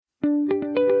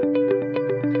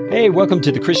Hey, welcome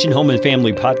to the Christian Home and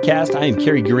Family Podcast. I am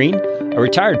Kerry Green, a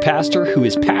retired pastor who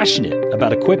is passionate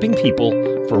about equipping people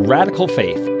for radical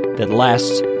faith that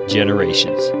lasts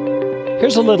generations.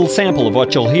 Here's a little sample of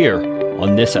what you'll hear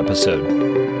on this episode.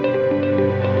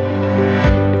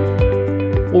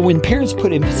 Well, when parents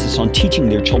put emphasis on teaching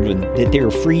their children that they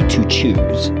are free to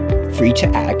choose, free to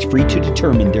act, free to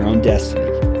determine their own destiny,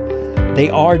 they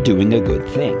are doing a good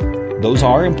thing. Those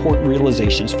are important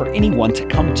realizations for anyone to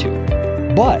come to.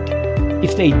 But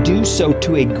if they do so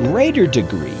to a greater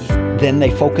degree, then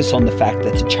they focus on the fact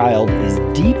that the child is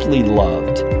deeply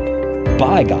loved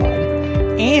by God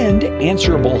and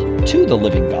answerable to the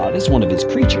living God as one of his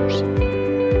creatures,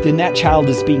 then that child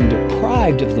is being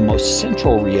deprived of the most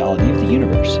central reality of the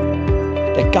universe,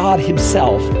 that God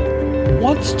himself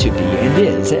wants to be and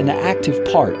is an active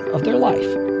part of their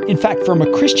life. In fact, from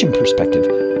a Christian perspective,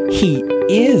 he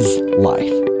is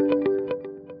life.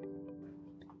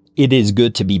 It is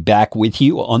good to be back with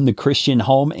you on the Christian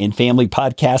Home and Family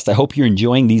Podcast. I hope you're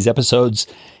enjoying these episodes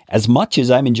as much as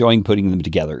I'm enjoying putting them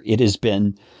together. It has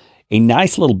been a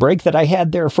nice little break that I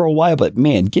had there for a while, but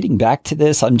man, getting back to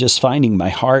this, I'm just finding my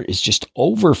heart is just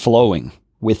overflowing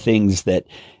with things that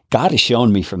God has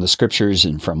shown me from the scriptures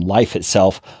and from life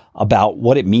itself about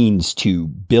what it means to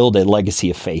build a legacy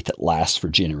of faith that lasts for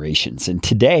generations. And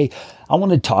today, I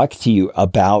want to talk to you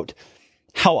about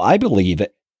how I believe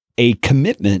a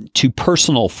commitment to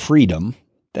personal freedom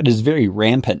that is very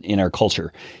rampant in our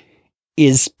culture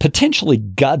is potentially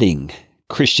gutting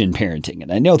Christian parenting.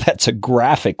 And I know that's a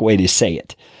graphic way to say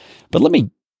it, but let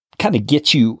me kind of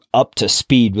get you up to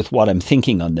speed with what I'm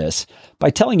thinking on this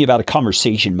by telling you about a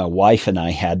conversation my wife and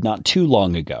I had not too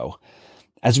long ago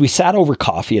as we sat over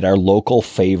coffee at our local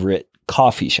favorite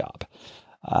coffee shop.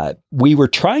 We were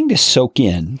trying to soak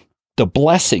in the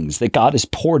blessings that God has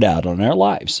poured out on our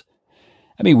lives.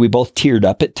 I mean, we both teared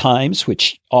up at times,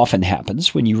 which often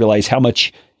happens when you realize how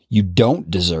much you don't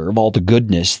deserve all the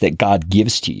goodness that God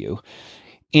gives to you.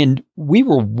 And we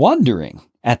were wondering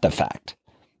at the fact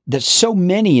that so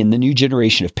many in the new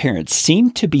generation of parents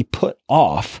seem to be put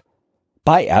off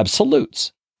by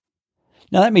absolutes.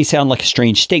 Now, that may sound like a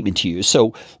strange statement to you,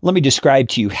 so let me describe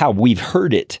to you how we've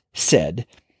heard it said.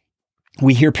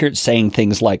 We hear parents saying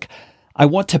things like, I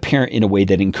want to parent in a way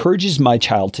that encourages my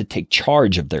child to take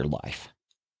charge of their life.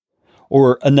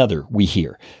 Or another we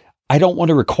hear, I don't want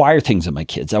to require things of my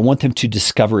kids. I want them to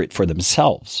discover it for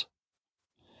themselves.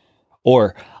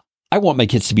 Or, I want my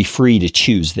kids to be free to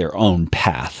choose their own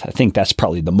path. I think that's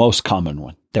probably the most common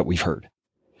one that we've heard.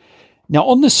 Now,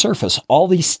 on the surface, all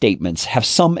these statements have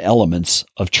some elements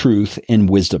of truth and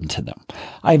wisdom to them.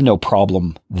 I have no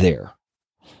problem there.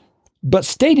 But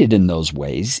stated in those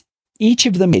ways, each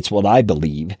of them is what I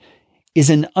believe is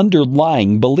an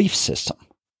underlying belief system.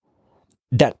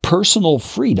 That personal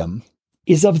freedom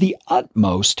is of the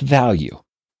utmost value.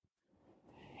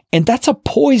 And that's a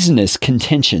poisonous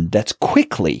contention that's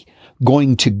quickly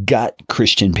going to gut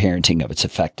Christian parenting of its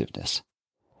effectiveness.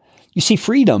 You see,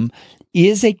 freedom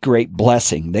is a great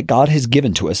blessing that God has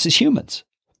given to us as humans,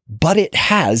 but it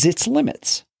has its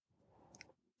limits.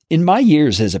 In my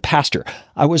years as a pastor,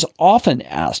 I was often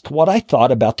asked what I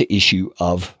thought about the issue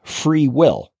of free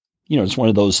will. You know, it's one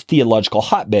of those theological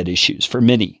hotbed issues for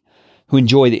many who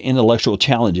enjoy the intellectual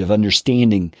challenge of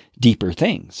understanding deeper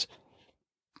things.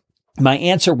 My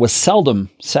answer was seldom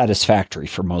satisfactory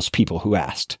for most people who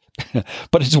asked,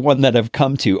 but it's one that I've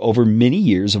come to over many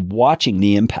years of watching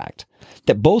the impact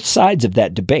that both sides of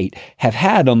that debate have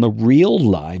had on the real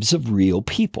lives of real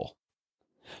people.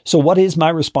 So what is my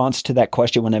response to that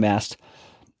question when I'm asked?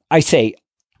 I say,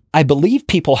 I believe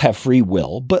people have free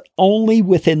will, but only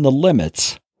within the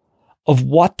limits of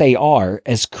what they are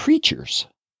as creatures.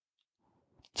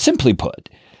 Simply put,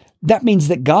 that means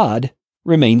that God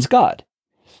remains God.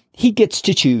 He gets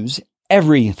to choose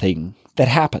everything that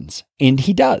happens, and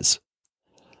he does.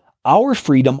 Our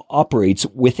freedom operates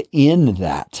within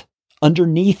that,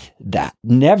 underneath that,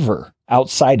 never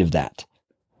outside of that.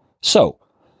 So,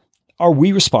 are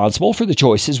we responsible for the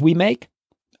choices we make?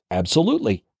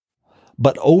 Absolutely.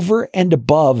 But over and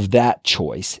above that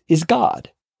choice is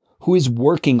God, who is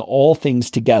working all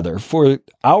things together for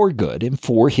our good and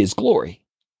for his glory.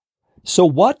 So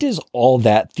what does all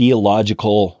that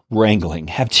theological wrangling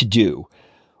have to do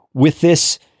with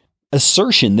this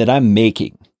assertion that I'm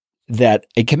making that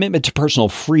a commitment to personal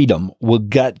freedom will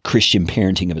gut Christian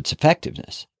parenting of its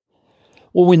effectiveness?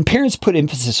 Well, when parents put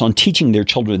emphasis on teaching their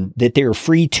children that they are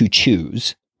free to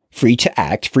choose, free to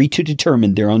act, free to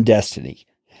determine their own destiny,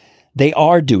 they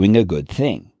are doing a good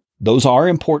thing. Those are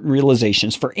important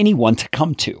realizations for anyone to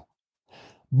come to.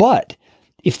 But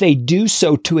If they do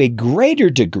so to a greater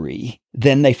degree,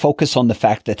 then they focus on the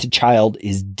fact that the child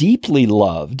is deeply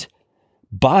loved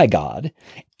by God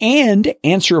and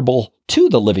answerable to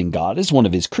the living God as one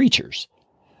of his creatures,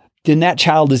 then that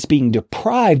child is being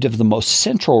deprived of the most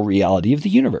central reality of the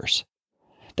universe,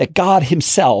 that God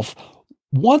himself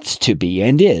wants to be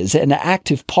and is an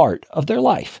active part of their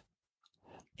life.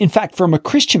 In fact, from a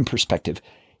Christian perspective,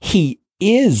 he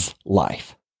is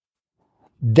life.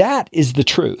 That is the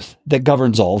truth that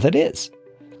governs all that is.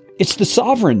 It's the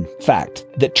sovereign fact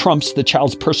that trumps the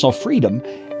child's personal freedom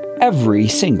every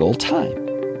single time.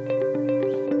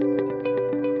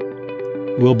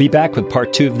 We'll be back with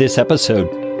part 2 of this episode,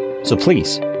 so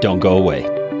please don't go away.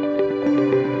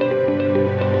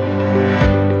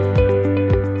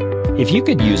 If you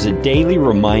could use a daily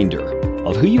reminder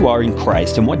of who you are in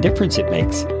Christ and what difference it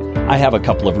makes, I have a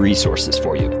couple of resources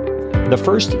for you. The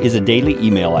first is a daily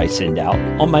email I send out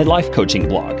on my life coaching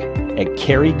blog at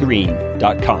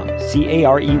careygreen.com,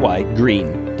 C-A-R-E-Y,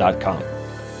 green.com.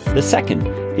 The second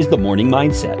is the Morning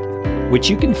Mindset, which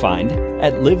you can find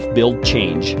at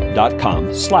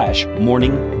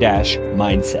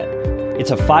livebuildchange.com/morning-mindset.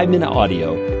 It's a 5-minute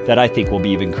audio that I think will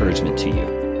be of encouragement to you.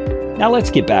 Now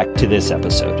let's get back to this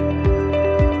episode.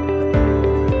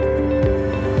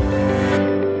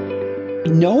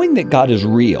 Knowing that God is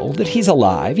real, that he's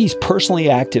alive, he's personally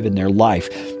active in their life,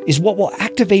 is what will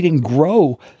activate and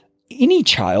grow any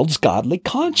child's godly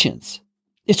conscience.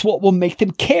 It's what will make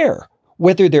them care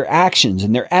whether their actions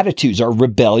and their attitudes are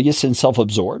rebellious and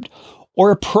self-absorbed or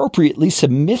appropriately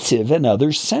submissive and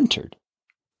others-centered.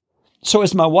 So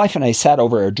as my wife and I sat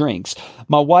over our drinks,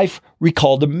 my wife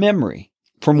recalled a memory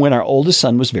from when our oldest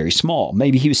son was very small.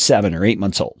 Maybe he was 7 or 8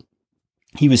 months old.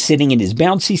 He was sitting in his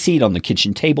bouncy seat on the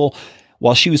kitchen table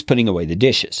while she was putting away the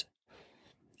dishes.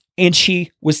 And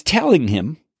she was telling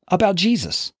him about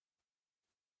Jesus.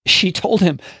 She told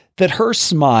him that her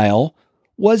smile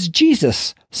was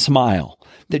Jesus' smile,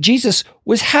 that Jesus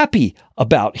was happy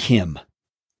about him.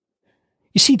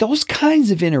 You see, those kinds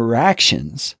of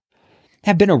interactions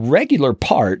have been a regular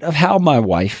part of how my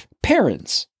wife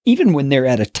parents, even when they're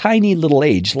at a tiny little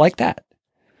age like that.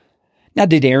 Now,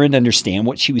 did Aaron understand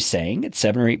what she was saying at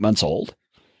 7 or 8 months old?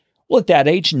 Well, at that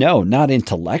age, no, not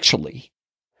intellectually.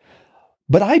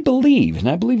 But I believe, and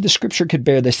I believe the scripture could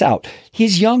bear this out,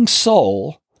 his young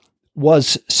soul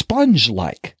was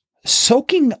sponge-like,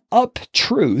 soaking up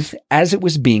truth as it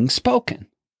was being spoken.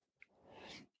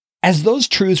 As those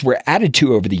truths were added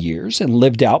to over the years and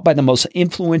lived out by the most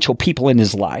influential people in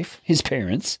his life, his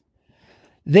parents,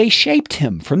 they shaped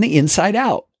him from the inside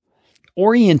out,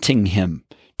 orienting him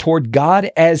toward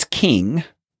God as king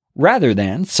rather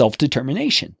than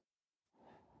self-determination.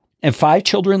 And 5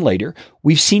 children later,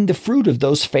 we've seen the fruit of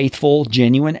those faithful,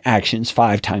 genuine actions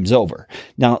 5 times over.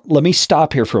 Now, let me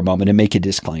stop here for a moment and make a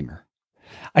disclaimer.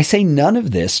 I say none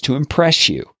of this to impress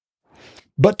you,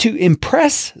 but to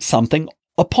impress something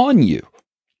upon you.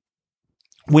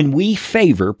 When we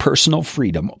favor personal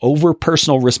freedom over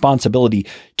personal responsibility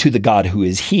to the God who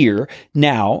is here,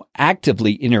 now,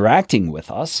 actively interacting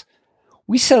with us,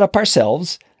 we set up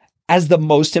ourselves as the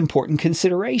most important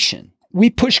consideration. We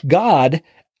push God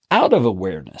out of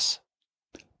awareness.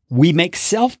 We make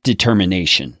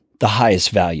self-determination the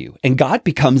highest value, and God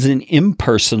becomes an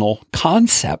impersonal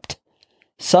concept,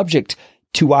 subject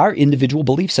to our individual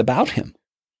beliefs about him.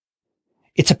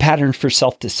 It's a pattern for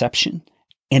self-deception,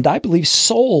 and I believe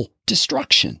soul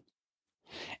destruction.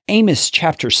 Amos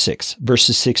chapter 6,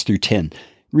 verses 6 through 10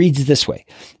 reads this way,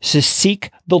 "So seek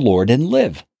the Lord and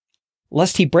live,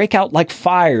 lest he break out like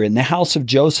fire in the house of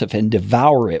Joseph and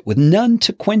devour it with none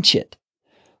to quench it.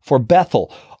 For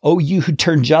Bethel, O you who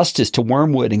turn justice to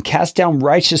wormwood and cast down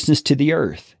righteousness to the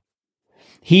earth.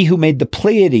 He who made the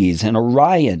Pleiades and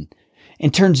Orion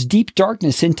and turns deep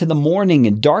darkness into the morning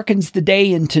and darkens the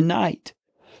day into night,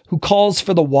 who calls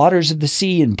for the waters of the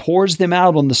sea and pours them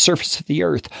out on the surface of the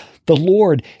earth. The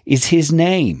Lord is his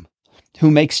name, who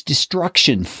makes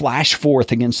destruction flash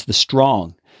forth against the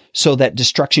strong, so that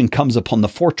destruction comes upon the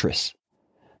fortress.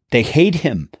 They hate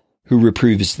him who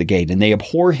reproves the gate, and they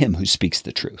abhor him who speaks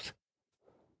the truth."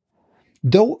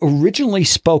 Though originally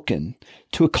spoken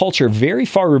to a culture very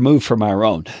far removed from our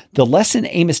own, the lesson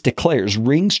Amos declares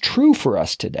rings true for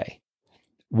us today.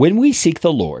 When we seek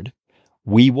the Lord,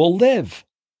 we will live.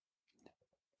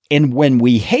 And when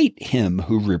we hate him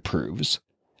who reproves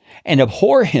and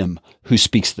abhor him who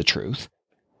speaks the truth,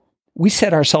 we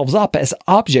set ourselves up as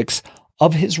objects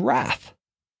of his wrath.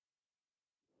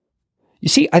 You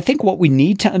see, I think what we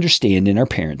need to understand in our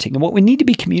parenting and what we need to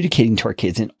be communicating to our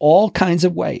kids in all kinds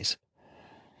of ways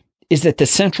is that the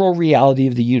central reality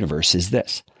of the universe is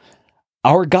this: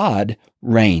 our God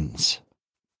reigns.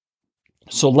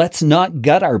 So let's not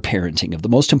gut our parenting of the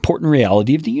most important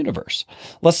reality of the universe.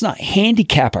 Let's not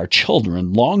handicap our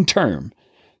children long term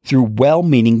through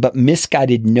well-meaning but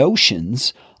misguided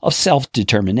notions of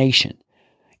self-determination.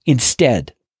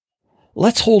 Instead,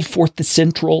 let's hold forth the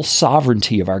central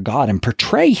sovereignty of our God and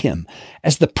portray Him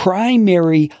as the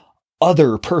primary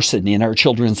other person in our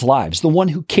children's lives, the one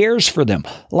who cares for them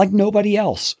like nobody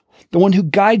else, the one who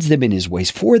guides them in His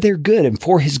ways for their good and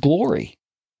for His glory.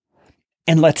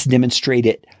 And let's demonstrate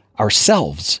it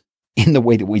ourselves in the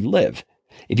way that we live.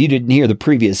 If you didn't hear the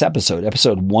previous episode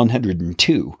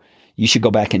 102, you should go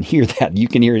back and hear that. You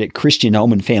can hear it at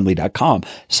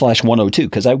christianhomeandfamily.com/102,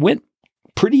 because I went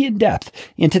pretty in depth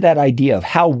into that idea of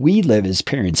how we live as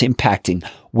parents impacting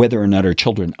whether or not our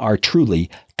children are truly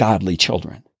godly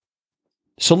children.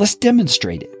 So let's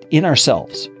demonstrate it in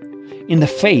ourselves, in the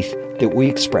faith that we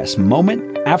express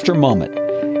moment after moment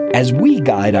as we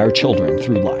guide our children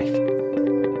through life.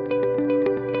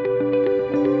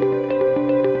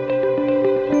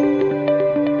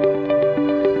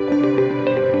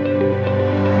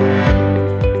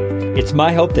 It's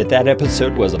my hope that that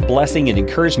episode was a blessing and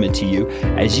encouragement to you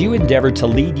as you endeavor to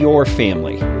lead your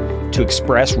family to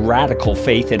express radical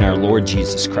faith in our Lord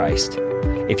Jesus Christ.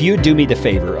 If you would do me the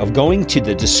favor of going to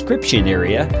the description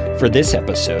area for this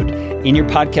episode in your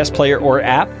podcast player or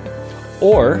app,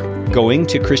 or going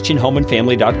to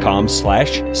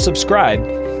christianhomeandfamily.com/subscribe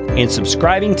and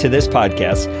subscribing to this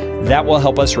podcast, that will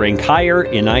help us rank higher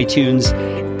in iTunes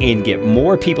and get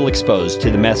more people exposed to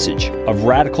the message of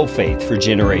radical faith for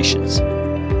generations.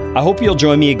 I hope you'll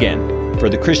join me again for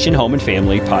the Christian Home and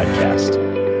Family Podcast.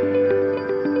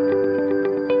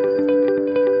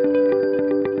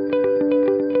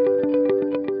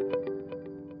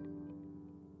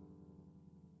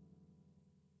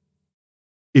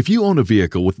 If you own a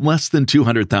vehicle with less than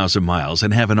 200,000 miles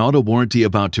and have an auto warranty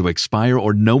about to expire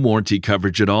or no warranty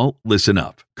coverage at all, listen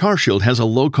up. CarShield has a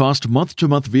low-cost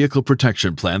month-to-month vehicle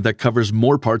protection plan that covers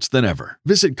more parts than ever.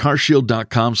 Visit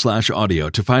carshield.com/audio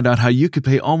to find out how you could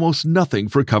pay almost nothing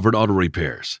for covered auto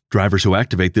repairs. Drivers who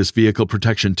activate this vehicle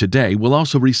protection today will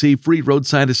also receive free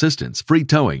roadside assistance, free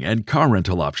towing, and car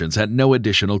rental options at no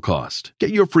additional cost.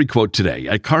 Get your free quote today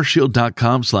at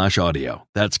carshield.com/audio.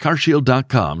 That's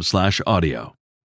carshield.com/audio.